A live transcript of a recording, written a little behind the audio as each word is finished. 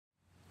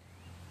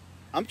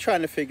I'm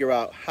trying to figure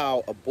out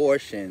how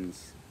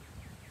abortions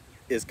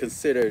is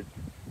considered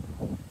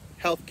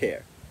health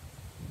care.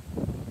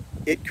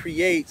 It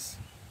creates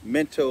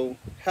mental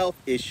health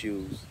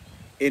issues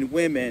in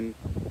women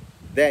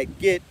that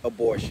get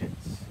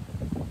abortions.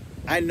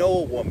 I know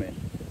a woman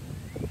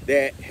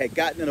that had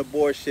gotten an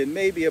abortion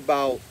maybe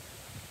about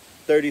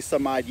 30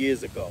 some odd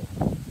years ago.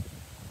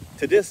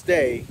 To this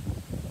day,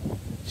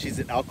 she's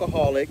an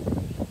alcoholic.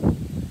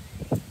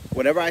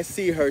 Whenever I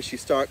see her, she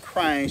starts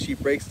crying. She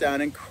breaks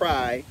down and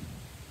cry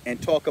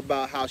and talk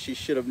about how she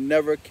should have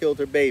never killed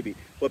her baby.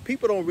 But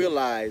people don't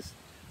realize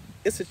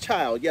it's a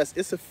child. Yes,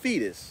 it's a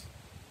fetus.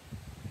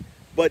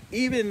 But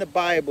even in the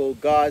Bible,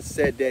 God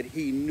said that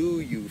he knew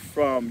you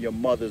from your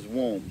mother's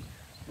womb,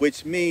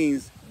 which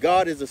means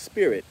God is a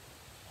spirit.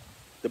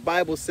 The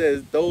Bible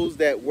says those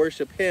that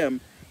worship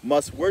him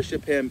must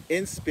worship him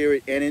in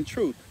spirit and in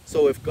truth.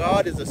 So if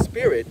God is a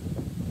spirit,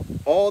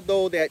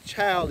 although that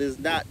child is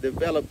not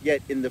developed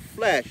yet in the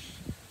flesh,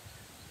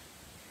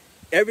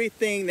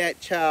 everything that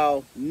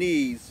child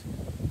needs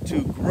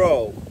to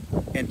grow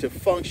and to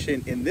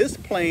function in this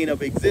plane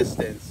of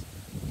existence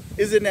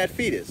is in that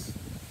fetus.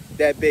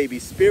 That baby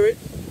spirit,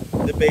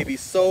 the baby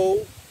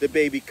soul, the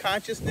baby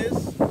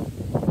consciousness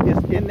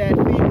is in that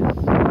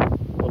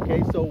fetus.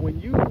 Okay, so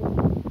when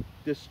you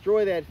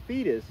destroy that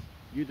fetus,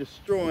 you're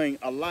destroying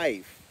a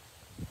life,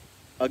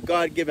 a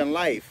God-given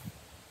life,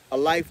 a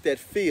life that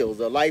feels,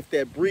 a life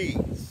that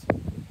breathes.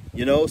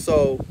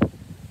 So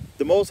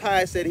the Most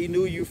High said he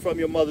knew you from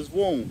your mother's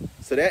womb.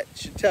 So that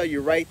should tell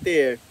you right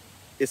there,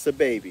 it's a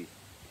baby.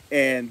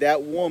 And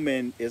that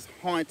woman is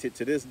haunted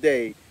to this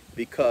day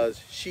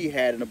because she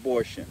had an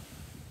abortion.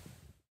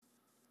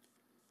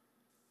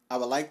 I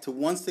would like to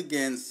once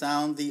again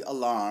sound the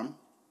alarm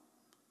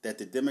that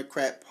the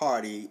Democrat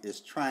Party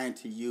is trying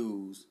to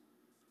use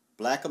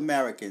Black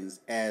Americans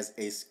as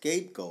a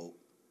scapegoat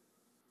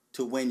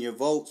to win your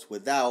votes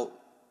without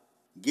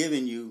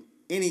giving you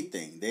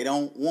anything. They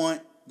don't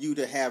want you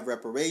to have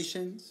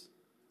reparations.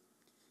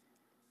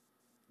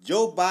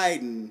 Joe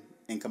Biden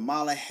and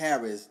Kamala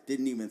Harris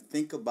didn't even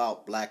think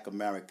about Black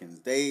Americans.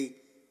 They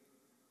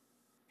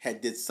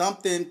had did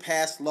something,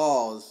 passed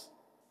laws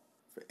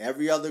for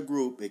every other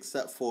group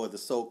except for the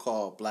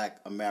so-called Black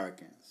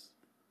Americans.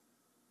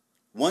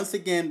 Once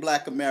again,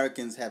 Black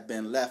Americans have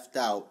been left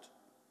out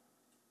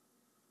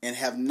and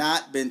have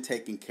not been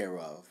taken care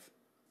of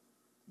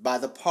by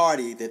the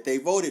party that they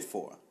voted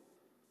for.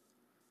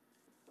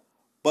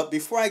 But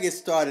before I get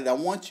started, I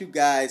want you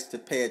guys to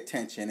pay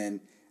attention, and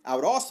I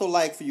would also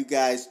like for you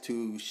guys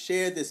to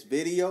share this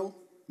video,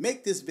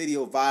 make this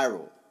video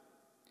viral,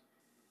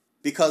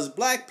 because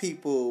Black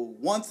people,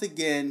 once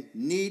again,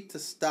 need to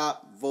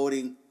stop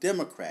voting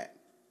Democrat.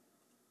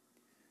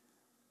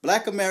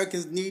 Black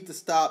Americans need to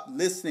stop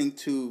listening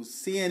to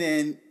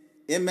CNN,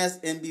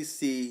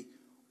 MSNBC,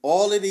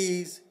 all of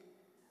these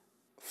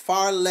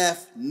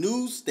far-left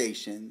news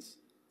stations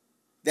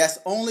that's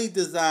only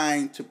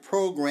designed to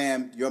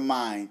program your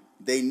mind.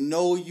 They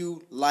know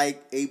you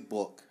like a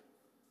book.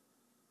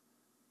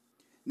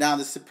 Now,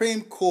 the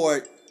Supreme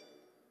Court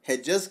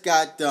had just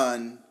got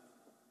done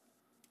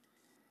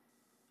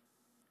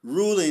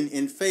ruling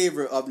in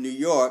favor of New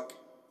York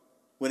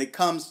when it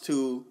comes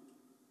to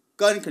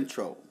gun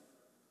control.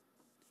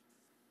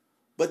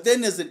 But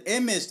then there's an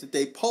image that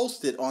they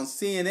posted on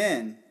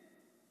CNN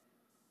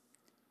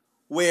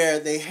where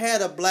they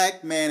had a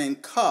black man in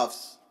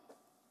cuffs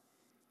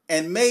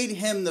and made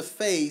him the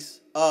face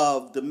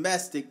of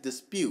domestic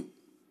dispute,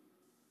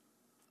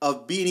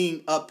 of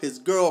beating up his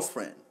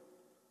girlfriend.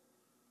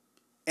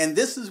 And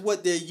this is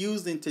what they're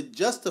using to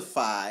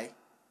justify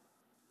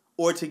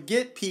or to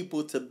get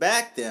people to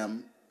back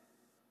them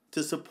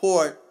to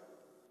support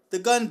the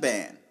gun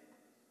ban.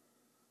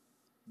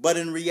 But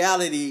in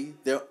reality,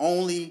 they're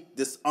only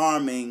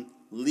disarming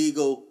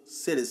legal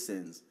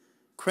citizens.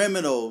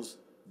 Criminals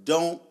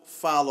don't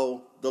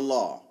follow the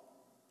law.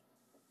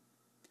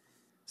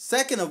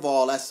 Second of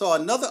all, I saw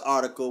another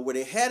article where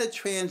they had a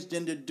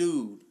transgender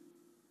dude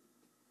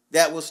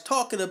that was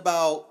talking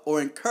about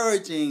or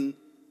encouraging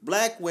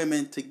black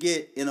women to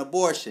get an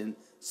abortion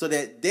so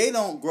that they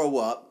don't grow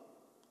up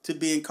to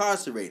be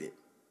incarcerated.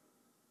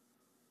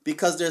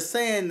 Because they're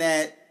saying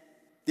that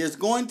there's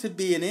going to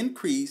be an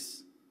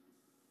increase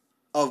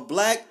of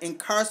black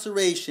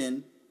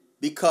incarceration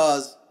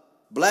because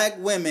black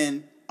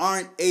women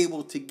aren't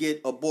able to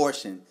get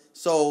abortion.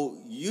 So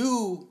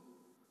you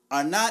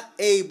are not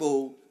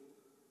able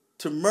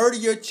to murder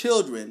your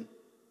children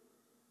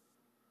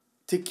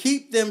to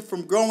keep them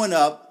from growing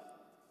up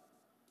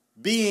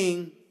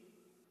being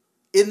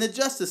in the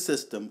justice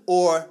system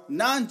or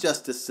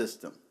non-justice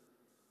system.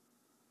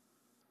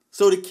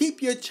 So to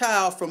keep your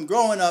child from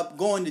growing up,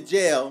 going to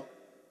jail,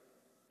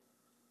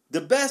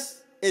 the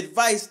best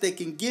advice they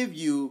can give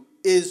you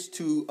is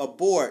to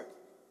abort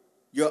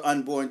your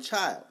unborn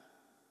child.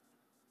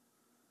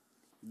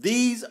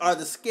 These are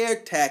the scare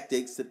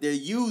tactics that they're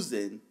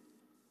using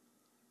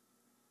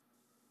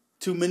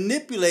to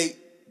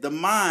manipulate the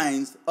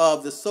minds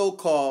of the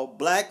so-called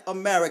black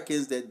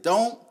Americans that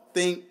don't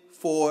think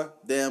for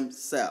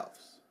themselves.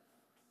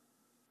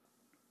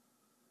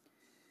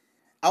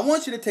 I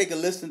want you to take a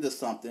listen to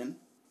something,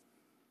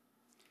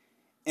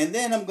 and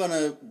then I'm going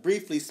to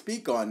briefly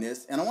speak on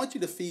this, and I want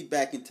you to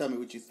feedback and tell me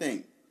what you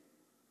think.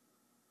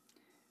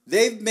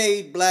 They've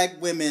made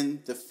black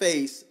women the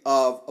face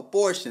of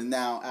abortion.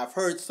 Now, I've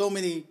heard so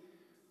many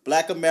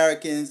black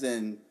Americans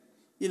and,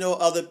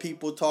 other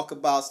people talk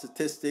about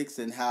statistics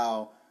and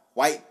how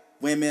white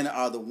women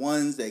are the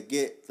ones that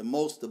get the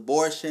most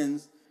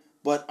abortions.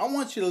 But I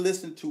want you to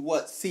listen to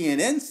what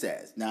CNN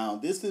says. Now,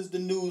 this is the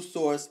news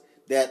source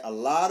that a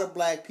lot of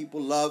black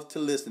people love to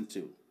listen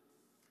to.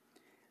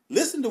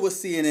 Listen to what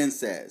CNN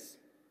says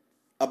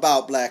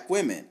about black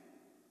women.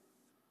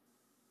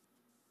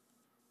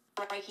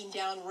 Breaking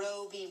down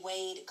Roe v.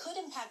 Wade could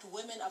impact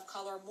women of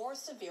color more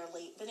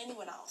severely than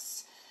anyone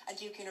else. A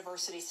Duke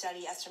University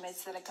study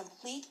estimates that a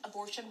complete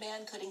abortion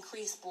ban could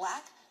increase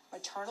black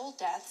maternal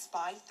deaths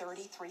by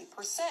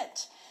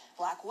 33%.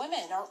 Black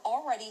women are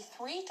already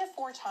 3 to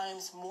 4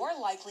 times more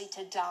likely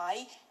to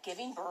die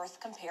giving birth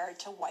compared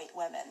to white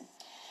women.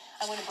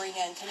 I want to bring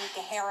in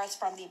Kanika Harris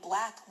from the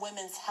Black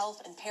Women's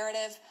Health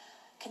Imperative.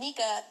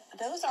 Kanika,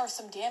 those are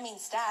some damning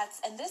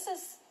stats, and this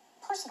is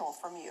personal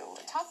from you.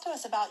 Talk to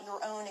us about your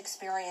own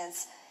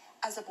experience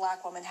as a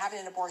black woman having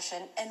an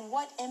abortion and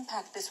what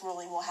impact this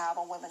ruling will have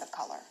on women of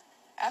color.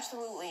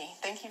 Absolutely.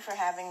 Thank you for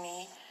having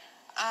me.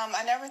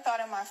 I never thought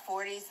in my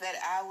 40s that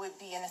I would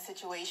be in a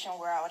situation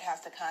where I would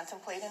have to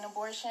contemplate an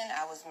abortion.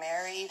 I was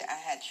married. I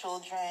had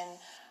children,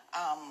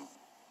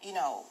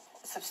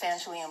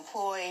 substantially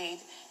employed,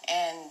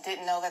 and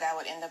didn't know that I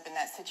would end up in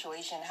that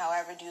situation.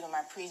 However, due to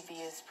my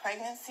previous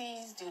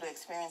pregnancies, due to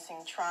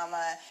experiencing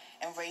trauma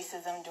and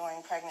racism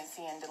during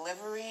pregnancy and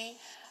delivery,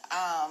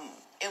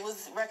 it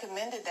was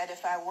recommended that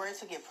if I were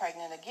to get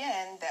pregnant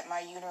again, that my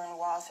uterine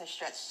walls had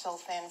stretched so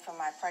thin from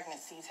my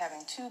pregnancies,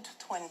 having 2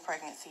 twin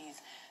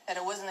pregnancies, that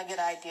it wasn't a good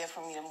idea for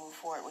me to move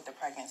forward with the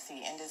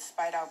pregnancy. And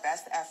despite our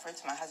best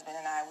efforts, my husband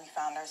and I, we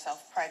found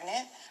ourselves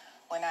pregnant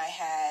when I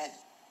had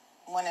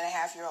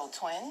 1.5-year-old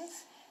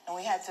twins, and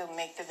we had to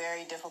make the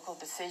very difficult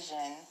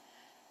decision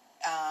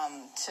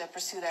to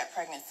pursue that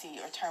pregnancy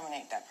or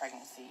terminate that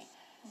pregnancy.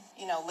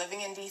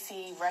 Living in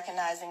D.C.,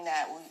 recognizing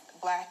that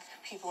black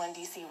people in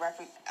D.C.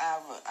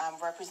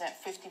 represent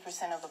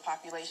 50% of the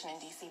population in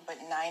D.C., but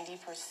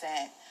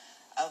 90%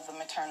 of the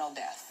maternal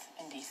deaths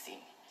in D.C.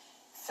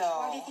 So,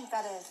 why do you think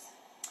that is?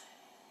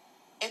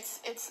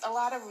 It's a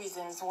lot of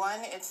reasons. One,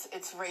 it's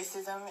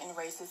racism and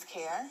racist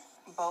care,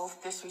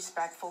 both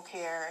disrespectful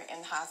care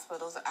in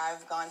hospitals.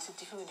 I've gone to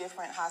 2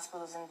 different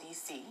hospitals in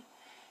D.C.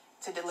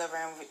 to deliver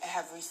and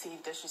have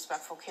received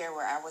disrespectful care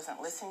where I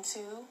wasn't listened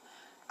to.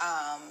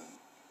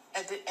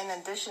 And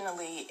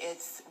additionally,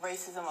 it's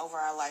racism over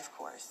our life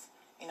course.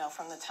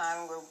 From the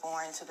time we're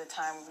born to the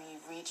time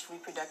we reach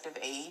reproductive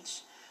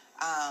age,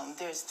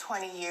 there's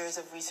 20 years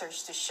of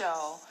research to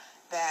show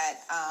that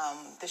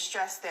the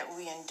stress that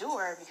we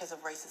endure because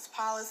of racist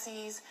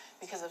policies,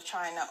 because of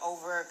trying to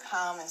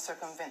overcome and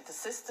circumvent the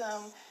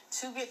system,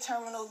 to get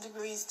terminal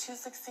degrees, to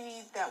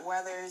succeed, that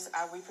weathers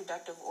our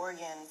reproductive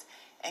organs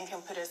and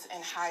can put us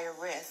in higher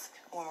risk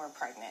when we're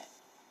pregnant.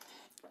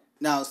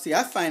 Now, see,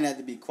 I find that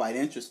to be quite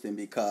interesting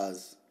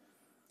because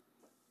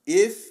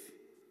if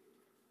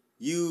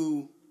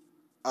you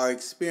are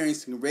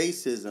experiencing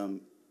racism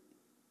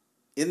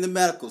in the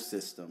medical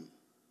system,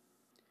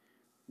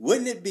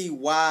 wouldn't it be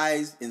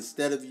wise,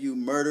 instead of you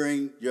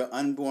murdering your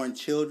unborn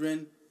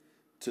children,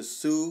 to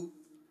sue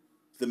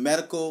the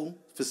medical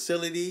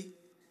facility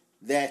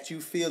that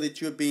you feel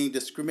that you're being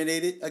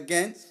discriminated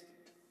against?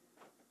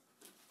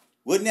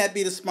 Wouldn't that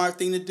be the smart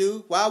thing to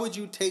do? Why would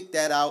you take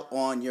that out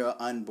on your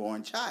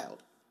unborn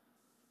child?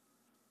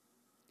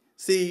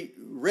 See,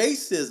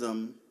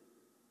 racism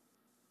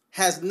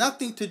has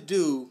nothing to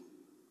do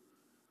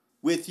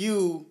with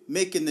you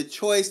making the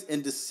choice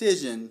and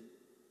decision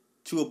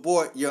to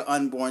abort your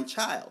unborn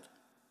child.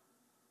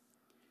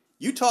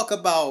 You talk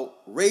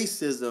about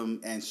racism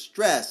and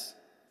stress.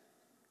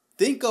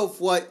 Think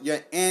of what your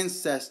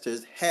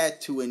ancestors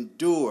had to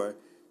endure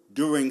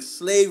during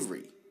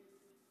slavery.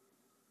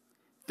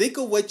 Think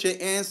of what your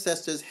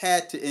ancestors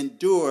had to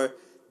endure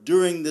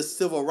during the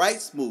civil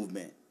rights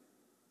movement.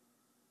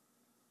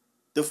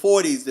 The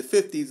 40s, the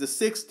 50s, the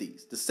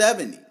 60s, the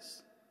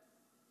 70s.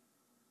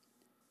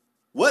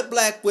 What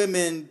black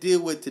women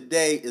deal with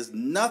today is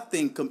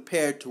nothing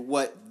compared to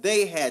what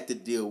they had to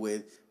deal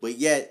with, but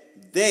yet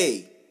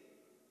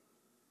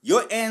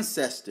your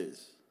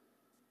ancestors,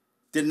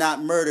 did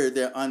not murder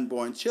their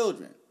unborn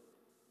children.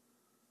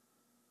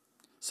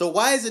 So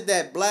why is it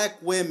that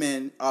black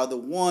women are the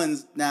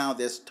ones now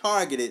that's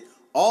targeted,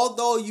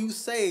 although you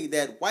say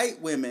that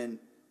white women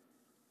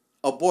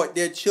abort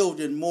their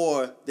children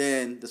more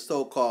than the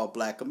so-called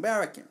black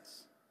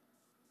Americans?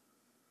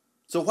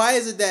 So why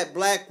is it that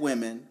black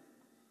women,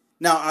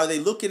 now are they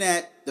looking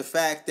at the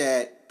fact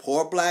that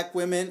poor black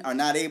women are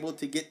not able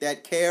to get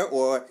that care,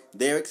 or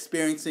they're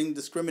experiencing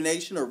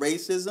discrimination or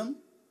racism?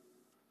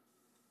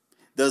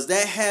 Does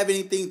that have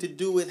anything to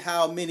do with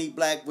how many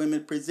black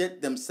women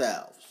present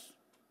themselves?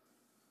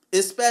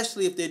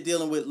 Especially if they're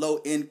dealing with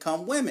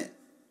low-income women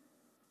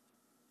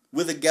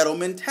with a ghetto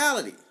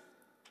mentality.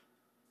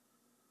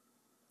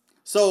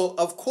 So,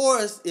 of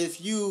course,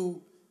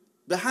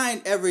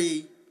 behind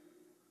every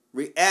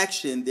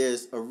reaction,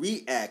 there's a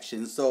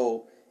reaction.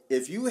 So,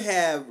 if you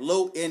have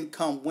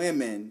low-income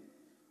women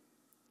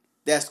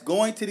that's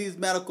going to these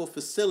medical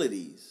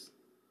facilities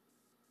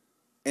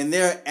and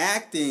they're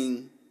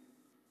acting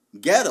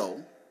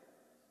ghetto,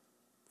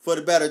 for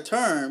the better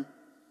term,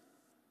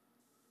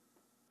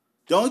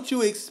 don't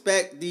you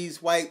expect these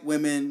white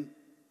women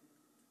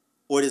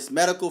or this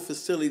medical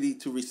facility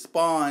to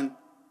respond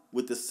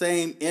with the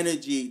same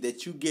energy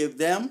that you give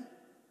them?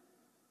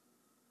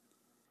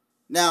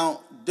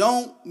 Now,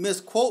 don't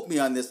misquote me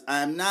on this.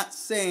 I'm not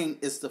saying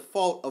it's the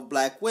fault of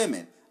black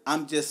women.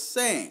 I'm just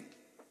saying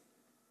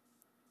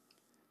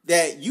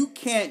that you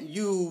can't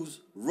use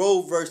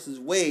Roe versus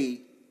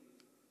Wade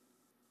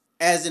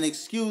as an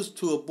excuse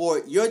to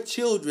abort your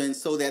children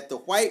so that the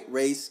white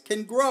race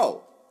can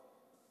grow.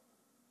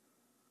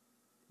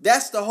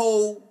 That's the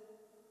whole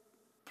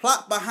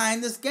plot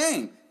behind this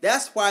game.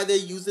 That's why they're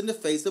using the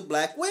face of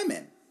black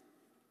women.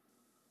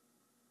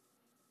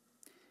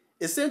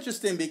 It's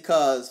interesting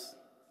because,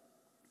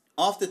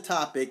 off the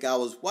topic, I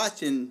was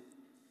watching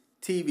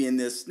TV and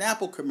this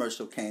Snapple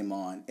commercial came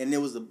on, and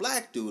there was a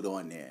black dude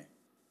on there,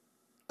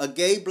 a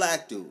gay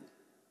black dude,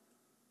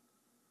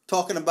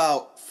 talking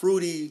about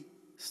fruity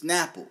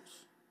Snapples.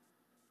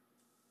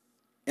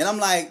 And I'm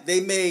like,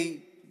 they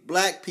made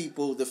black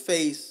people the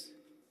face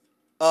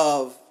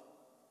of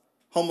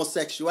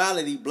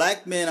homosexuality.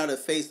 Black men are the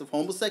face of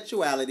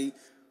homosexuality.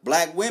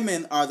 Black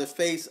women are the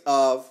face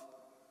of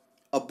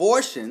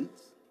abortions.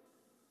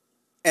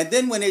 And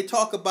then when they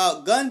talk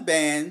about gun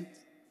bans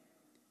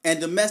and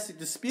domestic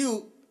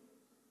dispute,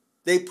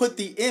 they put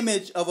the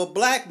image of a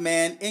black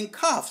man in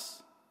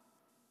cuffs.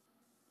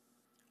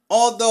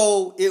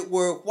 Although it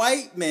were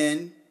white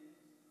men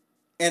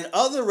and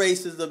other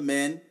races of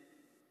men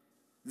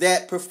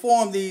that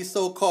perform these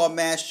so-called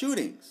mass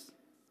shootings.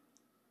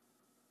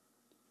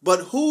 But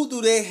who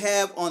do they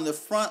have on the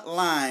front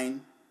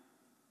line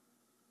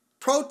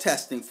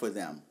protesting for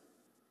them?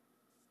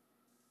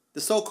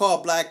 The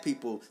so-called black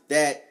people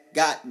that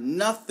got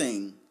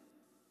nothing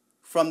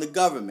from the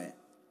government.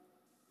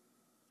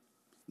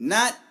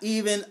 Not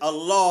even a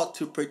law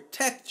to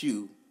protect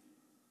you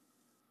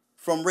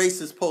from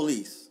racist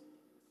police.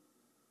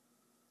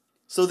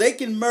 So they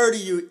can murder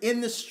you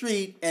in the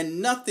street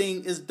and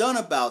nothing is done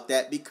about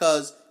that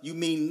because you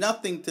mean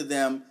nothing to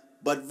them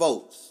but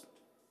votes.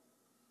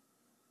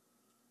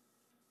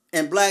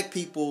 And black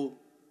people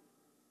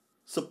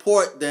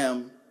support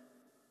them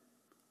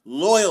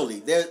loyally.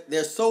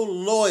 They're so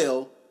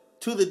loyal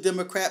to the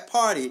Democrat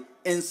Party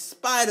in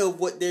spite of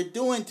what they're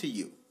doing to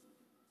you.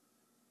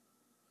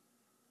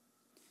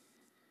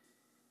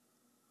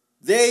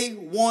 They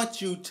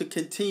want you to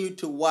continue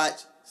to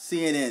watch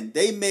CNN.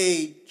 They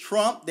made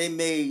Trump, they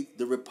made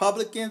the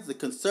Republicans, the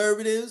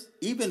conservatives,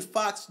 even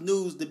Fox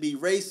News to be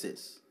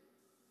racist.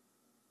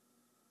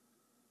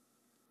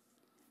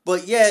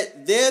 But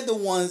yet, they're the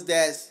ones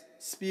that's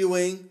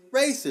spewing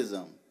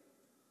racism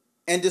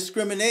and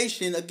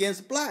discrimination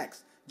against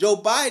blacks. Joe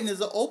Biden is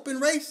an open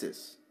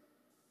racist.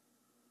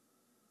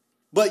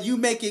 But you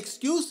make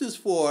excuses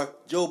for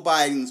Joe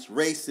Biden's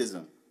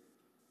racism.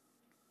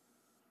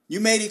 You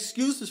made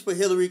excuses for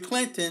Hillary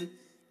Clinton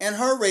and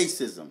her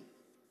racism.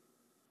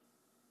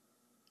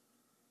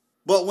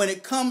 But when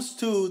it comes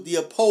to the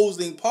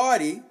opposing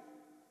party,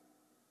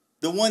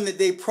 the one that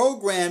they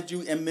programmed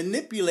you and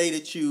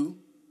manipulated you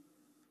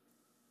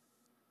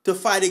to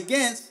fight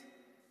against,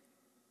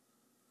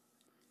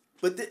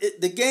 but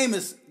the game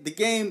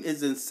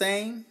is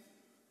insane,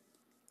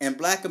 and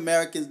black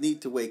Americans need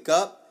to wake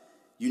up.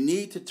 You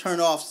need to turn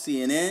off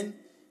CNN.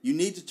 You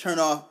need to turn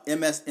off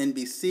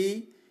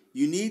MSNBC.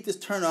 You need to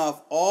turn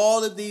off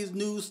all of these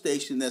news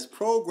stations that's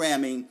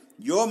programming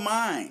your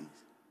mind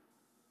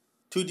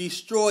to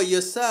destroy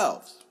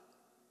yourselves.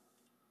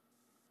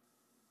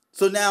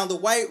 So now the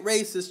white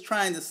race is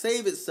trying to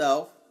save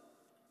itself,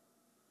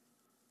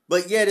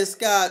 but yet it's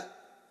got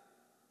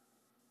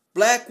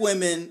black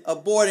women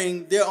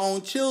aborting their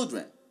own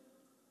children,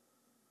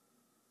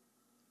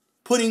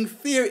 putting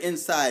fear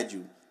inside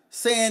you,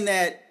 saying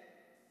that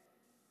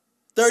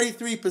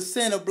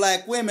 33% of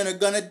black women are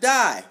going to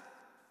die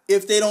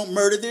if they don't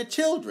murder their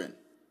children.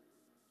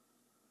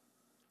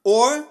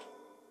 Or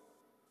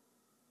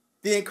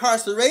the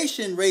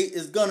incarceration rate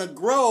is going to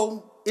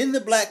grow in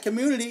the black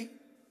community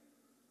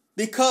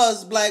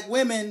because black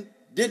women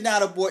did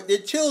not abort their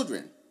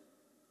children.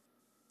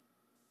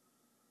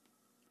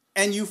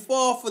 And you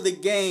fall for the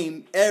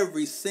game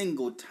every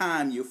single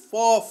time you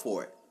fall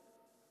for it.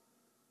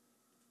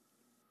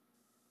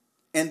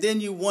 And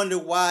then you wonder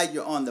why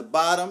you're on the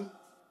bottom,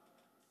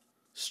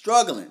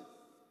 struggling.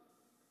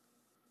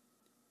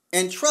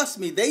 And trust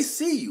me, they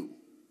see you.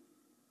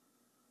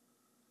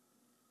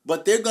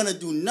 But they're going to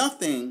do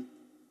nothing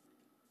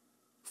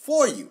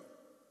for you.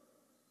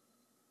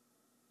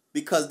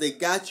 Because they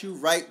got you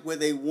right where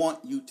they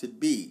want you to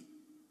be.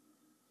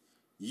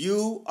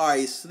 You are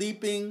a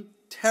sleeping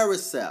terror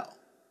cell.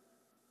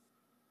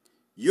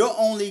 You're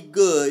only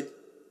good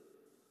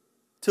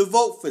to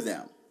vote for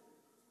them.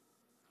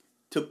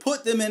 to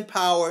put them in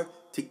power,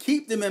 to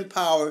keep them in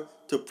power,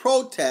 to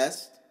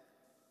protest,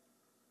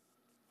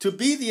 to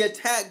be the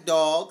attack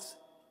dogs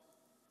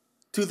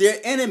to their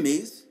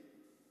enemies,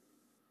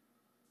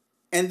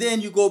 and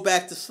then you go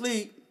back to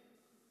sleep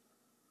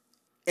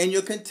and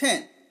you're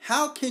content.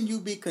 How can you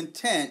be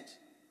content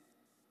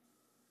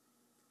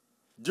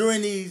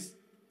during these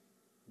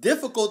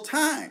difficult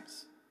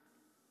times?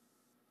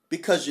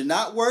 Because you're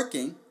not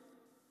working,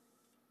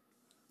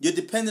 you're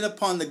dependent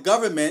upon the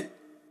government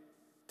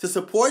to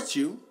support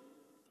you,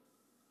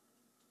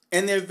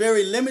 and they're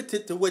very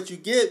limited to what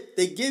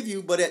they give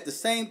you, but at the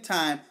same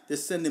time, they're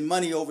sending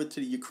money over to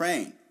the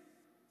Ukraine.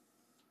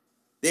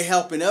 They're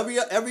helping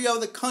every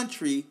other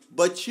country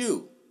but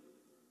you.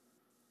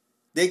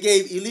 They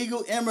gave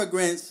illegal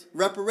immigrants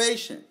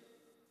reparation,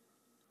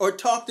 or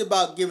talked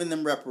about giving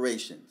them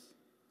reparations,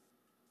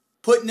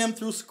 putting them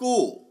through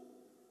school,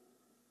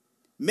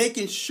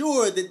 making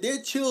sure that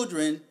their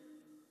children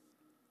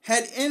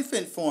had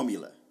infant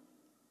formula,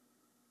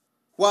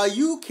 while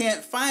you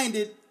can't find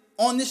it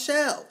on the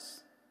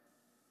shelves.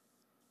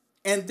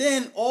 And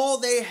then all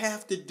they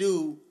have to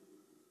do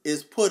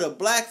is put a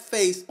black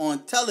face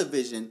on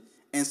television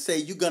and say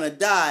you're going to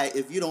die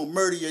if you don't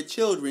murder your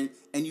children,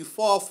 and you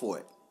fall for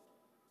it.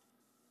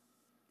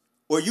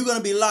 Or you're going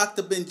to be locked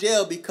up in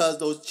jail because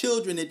those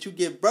children that you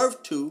give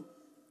birth to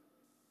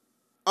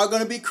are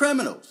going to be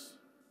criminals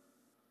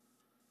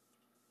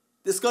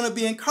that's going to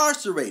be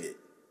incarcerated.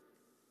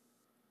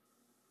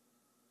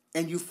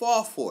 And you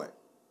fall for it.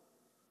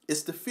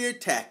 It's the fear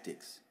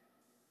tactics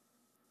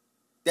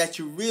that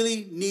you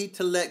really need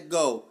to let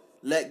go.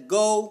 Let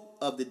go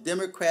of the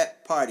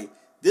Democrat Party.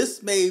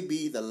 This may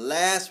be the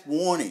last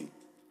warning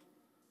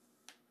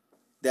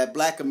that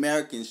black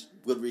Americans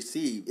will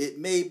receive. It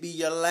may be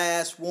your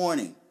last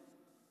warning.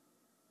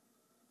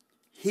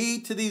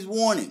 Heed to these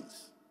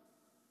warnings.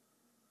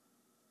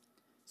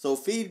 So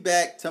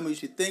feedback, tell me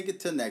what you think.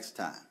 Until next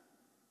time.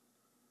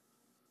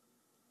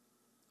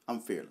 I'm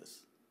fearless.